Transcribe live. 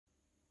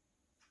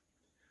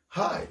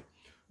Hi.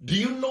 Do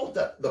you know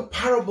that the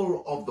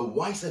parable of the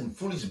wise and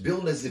foolish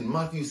builders in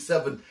Matthew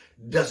 7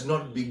 does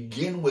not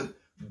begin with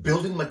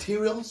building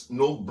materials?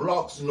 No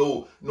blocks,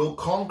 no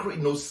concrete,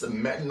 no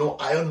cement, no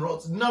iron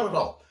rods, not at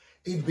all.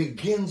 It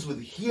begins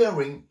with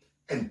hearing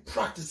and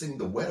practicing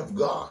the word of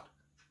God.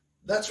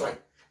 That's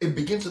right. It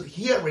begins with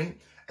hearing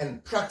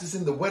and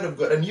practicing the word of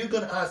God. And you're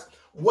going to ask,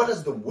 what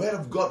has the word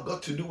of God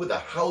got to do with the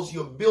house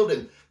you're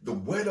building? The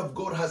word of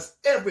God has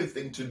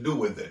everything to do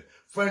with it.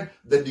 Friend,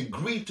 the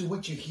degree to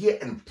which you hear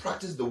and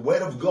practice the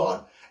word of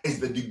God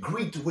is the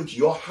degree to which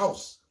your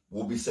house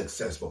will be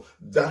successful.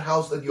 That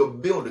house that you're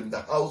building,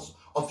 the house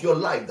of your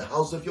life, the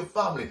house of your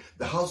family,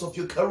 the house of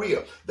your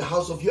career, the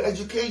house of your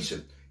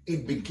education.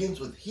 It begins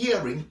with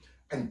hearing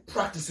and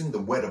practicing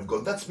the word of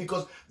God. That's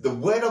because the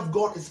word of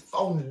God is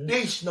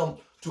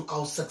foundational to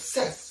our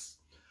success.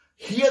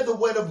 Hear the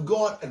word of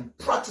God and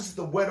practice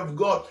the word of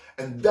God,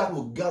 and that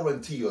will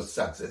guarantee your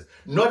success.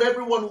 Not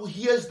everyone who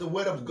hears the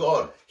word of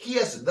God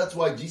hears it. That's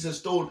why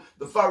Jesus told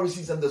the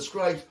Pharisees and the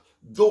scribes,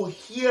 though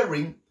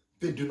hearing,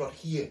 they do not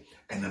hear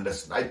and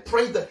understand. I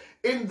pray that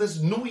in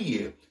this new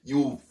year,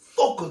 you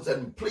focus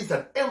and place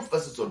an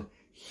emphasis on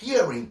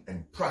hearing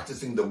and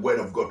practicing the word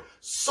of God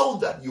so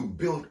that you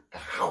build a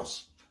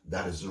house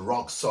that is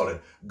rock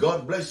solid.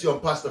 God bless you. I'm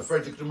Pastor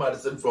Frederick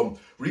Nnoma-Addison from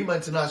Rhema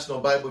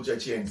International Bible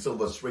Church here in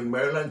Silver Spring,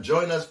 Maryland.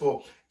 Join us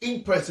for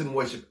in-person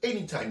worship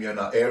anytime you're in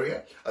our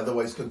area.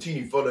 Otherwise,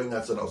 continue following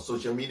us on our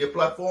social media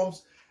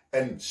platforms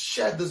and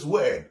share this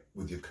word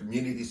with your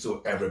community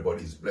so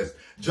everybody's blessed.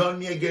 Join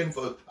me again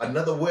for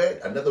another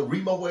word, another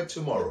Rhema word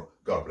tomorrow.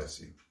 God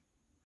bless you.